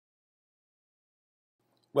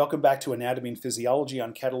Welcome back to Anatomy and Physiology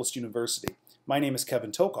on Catalyst University. My name is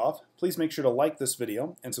Kevin Tokoph. Please make sure to like this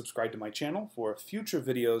video and subscribe to my channel for future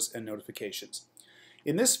videos and notifications.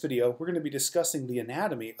 In this video, we're going to be discussing the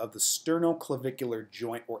anatomy of the sternoclavicular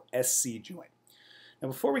joint, or SC joint. Now,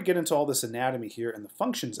 before we get into all this anatomy here and the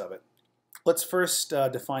functions of it, let's first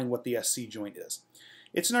define what the SC joint is.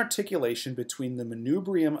 It's an articulation between the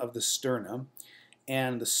manubrium of the sternum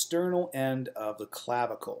and the sternal end of the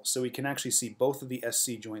clavicle. So we can actually see both of the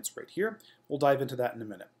SC joints right here. We'll dive into that in a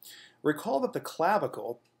minute. Recall that the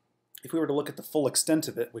clavicle, if we were to look at the full extent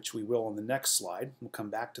of it, which we will on the next slide, we'll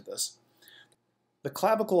come back to this, the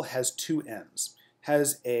clavicle has two ends.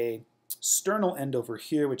 Has a sternal end over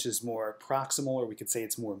here, which is more proximal, or we could say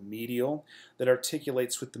it's more medial, that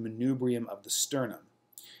articulates with the manubrium of the sternum.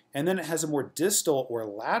 And then it has a more distal or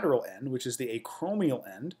lateral end, which is the acromial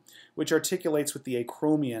end, which articulates with the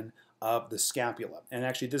acromion of the scapula. And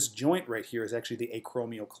actually this joint right here is actually the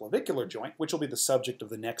acromioclavicular joint, which will be the subject of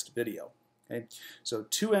the next video. Okay? So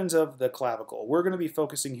two ends of the clavicle. We're going to be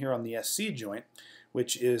focusing here on the SC joint,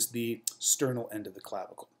 which is the sternal end of the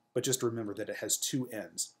clavicle. But just remember that it has two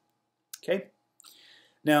ends. Okay?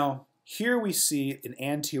 Now, here we see an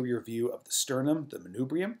anterior view of the sternum, the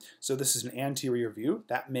manubrium. So this is an anterior view.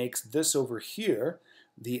 That makes this over here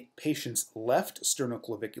the patient's left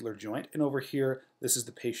sternoclavicular joint, and over here this is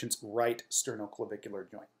the patient's right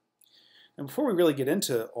sternoclavicular joint. And before we really get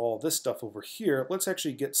into all this stuff over here, let's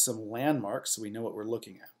actually get some landmarks so we know what we're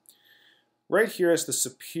looking at. Right here is the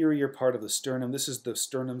superior part of the sternum. This is the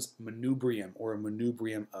sternum's manubrium, or a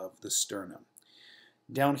manubrium of the sternum.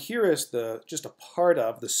 Down here is just a part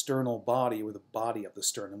of the sternal body, or the body of the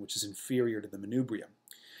sternum, which is inferior to the manubrium.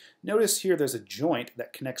 Notice here there's a joint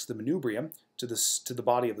that connects the manubrium to the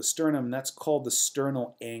body of the sternum, and that's called the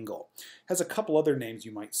sternal angle. It has a couple other names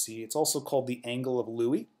you might see. It's also called the angle of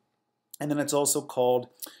Louis, and then it's also called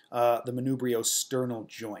the manubriosternal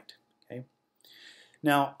joint. Okay?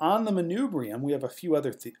 Now, on the manubrium, we have a few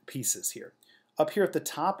other pieces here. Up here at the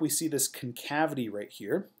top, we see this concavity right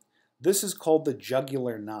here. This is called the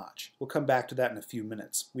jugular notch. We'll come back to that in a few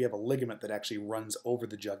minutes. We have a ligament that actually runs over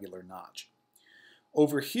the jugular notch.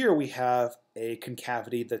 Over here we have a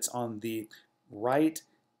concavity that's on the right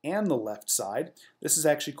and the left side. This is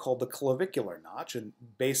actually called the clavicular notch, and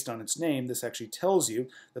based on its name, this actually tells you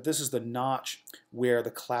that this is the notch where the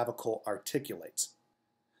clavicle articulates.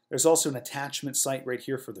 There's also an attachment site right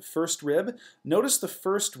here for the first rib. Notice the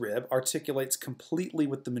first rib articulates completely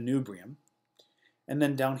with the manubrium. And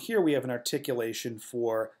then down here we have an articulation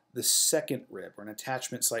for the second rib, or an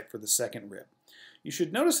attachment site for the second rib. You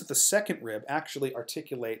should notice that the second rib actually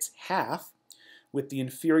articulates half with the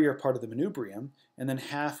inferior part of the manubrium and then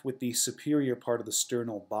half with the superior part of the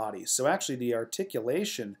sternal body. So actually the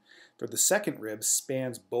articulation for the second rib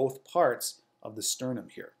spans both parts of the sternum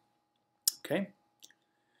here. Okay?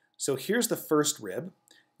 So here's the first rib.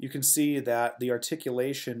 You can see that the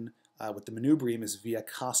articulation with the manubrium is via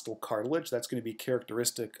costal cartilage. That's going to be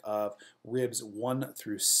characteristic of ribs 1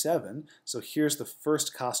 through 7. So here's the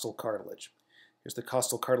first costal cartilage. Here's the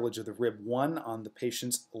costal cartilage of the rib 1 on the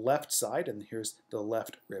patient's left side, and here's the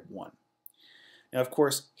left rib 1. Now, of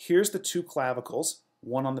course, here's the two clavicles,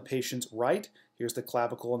 one on the patient's right, here's the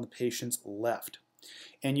clavicle on the patient's left.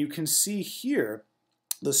 And you can see here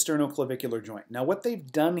the sternoclavicular joint. Now, what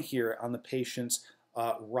they've done here on the patient's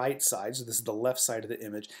right side, so this is the left side of the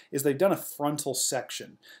image, is they've done a frontal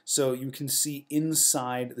section. So you can see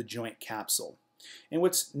inside the joint capsule. And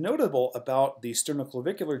what's notable about the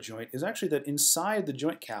sternoclavicular joint is actually that inside the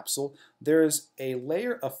joint capsule there's a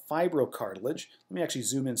layer of fibrocartilage. Let me actually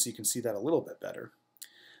zoom in so you can see that a little bit better.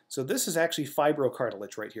 So this is actually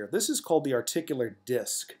fibrocartilage right here. This is called the articular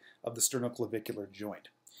disc of the sternoclavicular joint.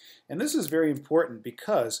 And this is very important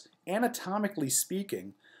because, anatomically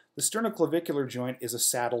speaking, the sternoclavicular joint is a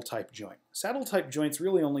saddle-type joint. Saddle-type joints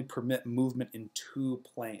really only permit movement in two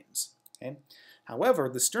planes. Okay? However,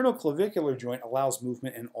 the sternoclavicular joint allows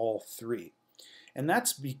movement in all three. And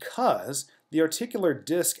that's because the articular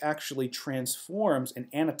disc actually transforms an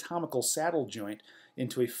anatomical saddle joint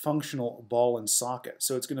into a functional ball and socket.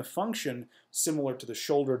 So it's going to function similar to the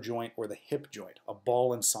shoulder joint or the hip joint, a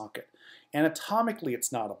ball and socket. Anatomically,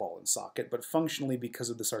 it's not a ball and socket, but functionally, because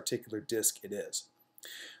of this articular disc, it is.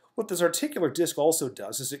 What this articular disc also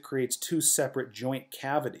does is it creates two separate joint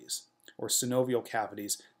cavities, or synovial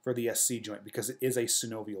cavities, for the SC joint, because it is a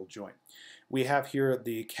synovial joint. We have here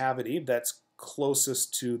the cavity that's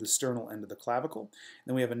closest to the sternal end of the clavicle, and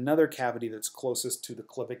then we have another cavity that's closest to the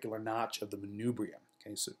clavicular notch of the manubrium.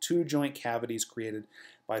 Okay, so two joint cavities created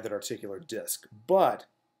by that articular disc. But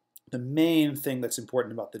the main thing that's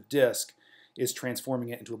important about the disc is transforming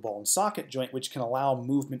it into a ball and socket joint, which can allow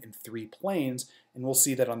movement in 3 planes, and we'll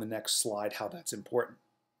see that on the next slide how that's important.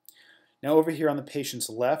 Now over here on the patient's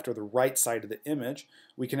left or the right side of the image,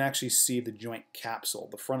 we can actually see the joint capsule.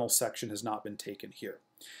 The frontal section has not been taken here.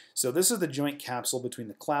 So this is the joint capsule between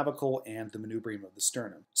the clavicle and the manubrium of the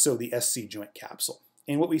sternum, so the SC joint capsule.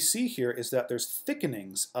 And what we see here is that there's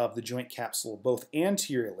thickenings of the joint capsule both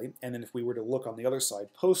anteriorly, and then if we were to look on the other side,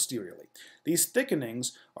 posteriorly. These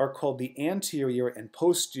thickenings are called the anterior and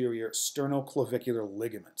posterior sternoclavicular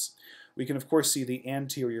ligaments. We can of course see the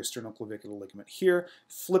anterior sternoclavicular ligament here.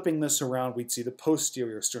 Flipping this around, we'd see the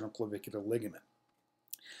posterior sternoclavicular ligament.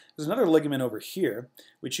 There's another ligament over here,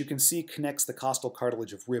 which you can see connects the costal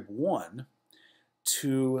cartilage of rib 1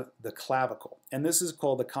 to the clavicle, and this is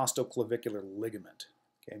called the costoclavicular ligament.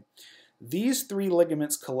 Okay. These 3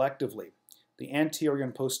 ligaments collectively, the anterior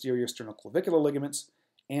and posterior sternoclavicular ligaments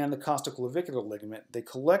and the costoclavicular ligament, they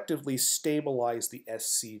collectively stabilize the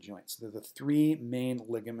SC joint. So they're the 3 main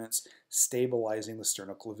ligaments stabilizing the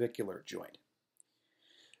sternoclavicular joint.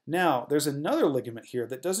 Now, there's another ligament here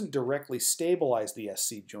that doesn't directly stabilize the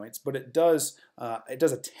SC joints, but it does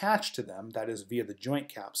attach to them, that is via the joint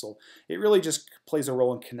capsule. It really just plays a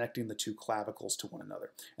role in connecting the 2 clavicles to one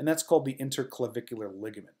another, and that's called the interclavicular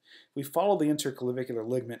ligament. If we follow the interclavicular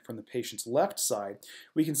ligament from the patient's left side,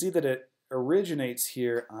 we can see that it originates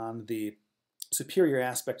here on the superior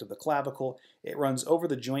aspect of the clavicle. It runs over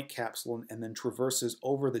the joint capsule and then traverses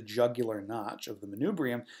over the jugular notch of the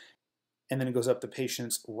manubrium, and then it goes up the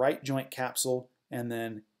patient's right joint capsule and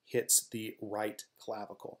then hits the right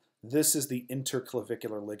clavicle. This is the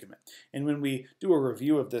interclavicular ligament. And when we do a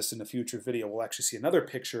review of this in a future video, we'll actually see another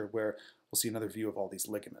picture where we'll see another view of all these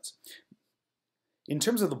ligaments. In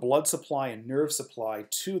terms of the blood supply and nerve supply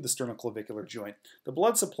to the sternoclavicular joint, the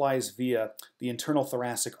blood supply is via the internal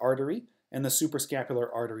thoracic artery and the suprascapular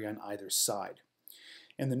artery on either side.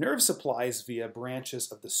 And the nerve supply is via branches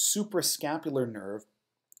of the suprascapular nerve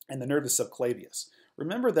and the nervus subclavius.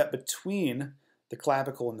 Remember that between the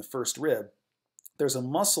clavicle and the first rib, there's a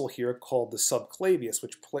muscle here called the subclavius,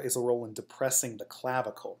 which plays a role in depressing the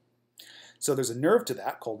clavicle. So there's a nerve to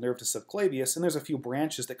that called nerve to subclavius, and there's a few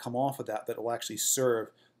branches that come off of that that will actually serve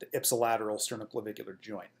the ipsilateral sternoclavicular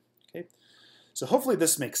joint. Okay? So hopefully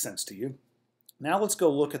this makes sense to you. Now let's go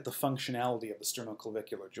look at the functionality of the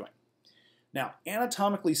sternoclavicular joint. Now,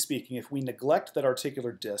 anatomically speaking, if we neglect that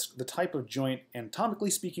articular disc, the type of joint,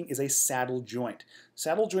 anatomically speaking, is a saddle joint.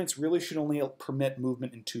 Saddle joints really should only permit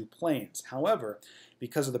movement in 2 planes. However,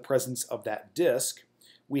 because of the presence of that disc,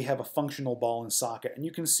 we have a functional ball and socket, and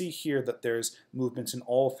you can see here that there's movements in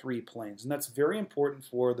all 3 planes, and that's very important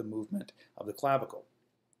for the movement of the clavicle.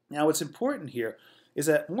 Now, what's important here is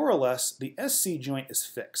that more or less the SC joint is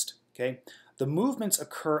fixed. Okay, the movements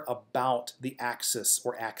occur about the axis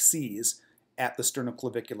or axes at the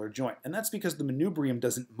sternoclavicular joint, and that's because the manubrium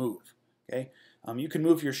doesn't move. Okay, you can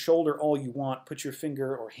move your shoulder all you want, put your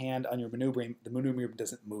finger or hand on your manubrium, the manubrium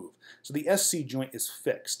doesn't move. So the SC joint is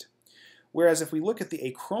fixed. Whereas if we look at the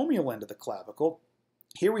acromial end of the clavicle,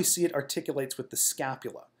 here we see it articulates with the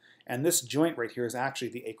scapula, and this joint right here is actually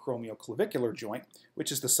the acromioclavicular joint,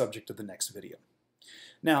 which is the subject of the next video.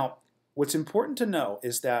 Now, what's important to know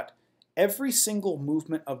is that every single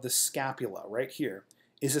movement of the scapula right here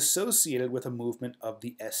is associated with a movement of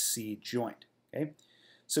the SC joint. Okay?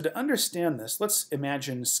 So to understand this, let's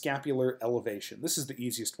imagine scapular elevation. This is the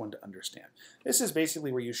easiest one to understand. This is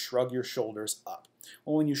basically where you shrug your shoulders up.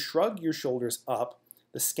 Well, when you shrug your shoulders up,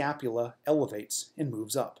 the scapula elevates and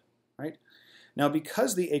moves up, right? Now,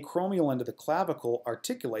 because the acromial end of the clavicle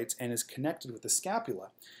articulates and is connected with the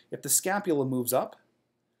scapula, if the scapula moves up,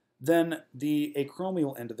 then the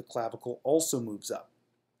acromial end of the clavicle also moves up.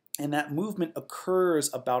 And that movement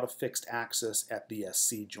occurs about a fixed axis at the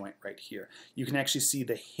SC joint right here. You can actually see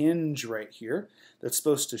the hinge right here that's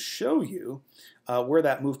supposed to show you where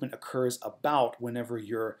that movement occurs about whenever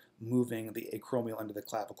you're moving the acromial end of the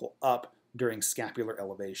clavicle up during scapular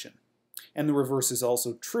elevation. And the reverse is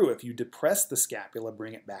also true. If you depress the scapula,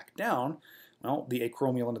 bring it back down, well, the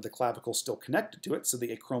acromial end of the clavicle is still connected to it, so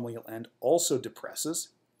the acromial end also depresses,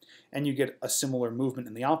 and you get a similar movement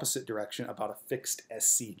in the opposite direction about a fixed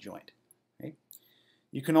SC joint. Okay?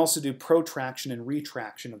 You can also do protraction and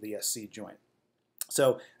retraction of the SC joint.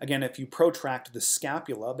 So again, if you protract the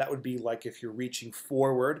scapula, that would be like if you're reaching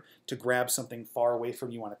forward to grab something far away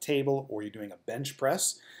from you on a table, or you're doing a bench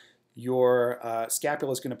press, your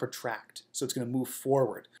scapula is going to protract, so it's going to move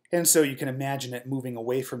forward. And so you can imagine it moving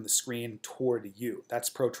away from the screen toward you. That's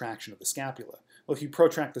protraction of the scapula. Well, if you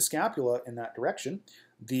protract the scapula in that direction,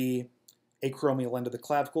 the acromial end of the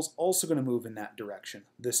clavicle is also going to move in that direction.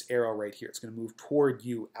 This arrow right here, it's going to move toward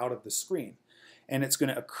you out of the screen. And it's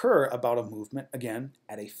going to occur about a movement, again,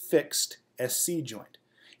 at a fixed SC joint.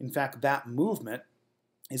 In fact, that movement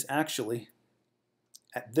is actually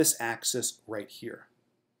at this axis right here,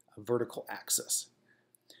 a vertical axis.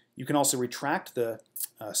 You can also retract the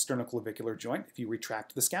sternoclavicular joint if you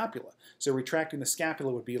retract the scapula. So retracting the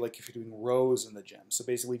scapula would be like if you're doing rows in the gym. So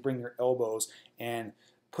basically bring your elbows and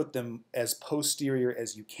put them as posterior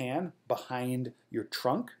as you can behind your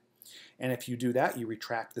trunk. And if you do that, you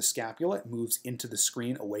retract the scapula, it moves into the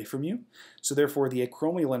screen away from you. So therefore the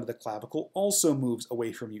acromial end of the clavicle also moves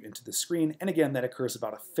away from you into the screen. And again, that occurs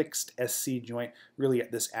about a fixed SC joint, really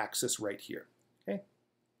at this axis right here. Okay.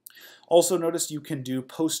 Also notice you can do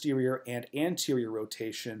posterior and anterior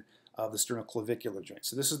rotation of the sternoclavicular joint.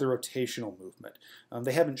 So this is the rotational movement.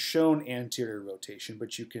 They haven't shown anterior rotation,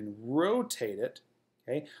 but you can rotate it,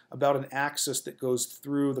 okay, about an axis that goes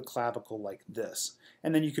through the clavicle like this.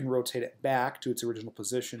 And then you can rotate it back to its original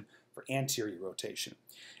position for anterior rotation.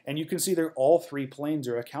 And you can see there all three planes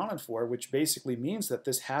are accounted for, which basically means that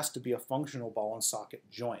this has to be a functional ball and socket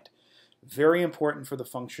joint. Very important for the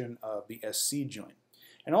function of the SC joint.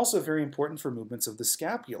 And also very important for movements of the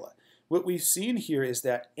scapula. What we've seen here is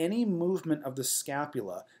that any movement of the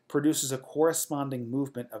scapula produces a corresponding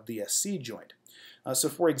movement of the SC joint. So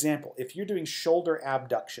for example, if you're doing shoulder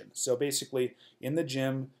abduction, so basically in the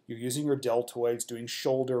gym, you're using your deltoids, doing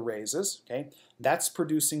shoulder raises, okay, that's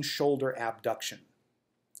producing shoulder abduction.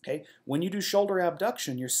 Okay? When you do shoulder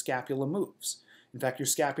abduction, your scapula moves. In fact, your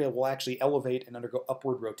scapula will actually elevate and undergo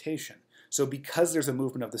upward rotation. So because there's a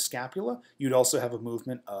movement of the scapula, you'd also have a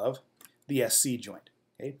movement of the SC joint.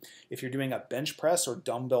 Okay? If you're doing a bench press or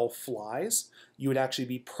dumbbell flies, you would actually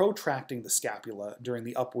be protracting the scapula during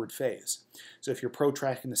the upward phase. So if you're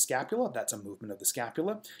protracting the scapula, that's a movement of the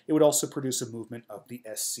scapula. It would also produce a movement of the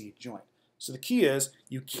SC joint. So the key is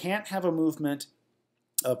you can't have a movement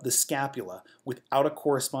of the scapula without a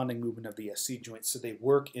corresponding movement of the SC joint, so they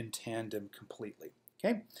work in tandem completely.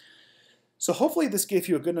 Okay? So hopefully this gave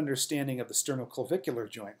you a good understanding of the sternoclavicular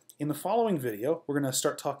joint. In the following video, we're going to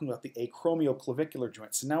start talking about the acromioclavicular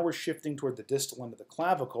joint. So now we're shifting toward the distal end of the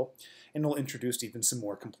clavicle, and we'll introduce even some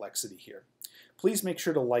more complexity here. Please make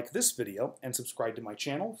sure to like this video and subscribe to my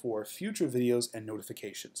channel for future videos and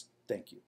notifications. Thank you.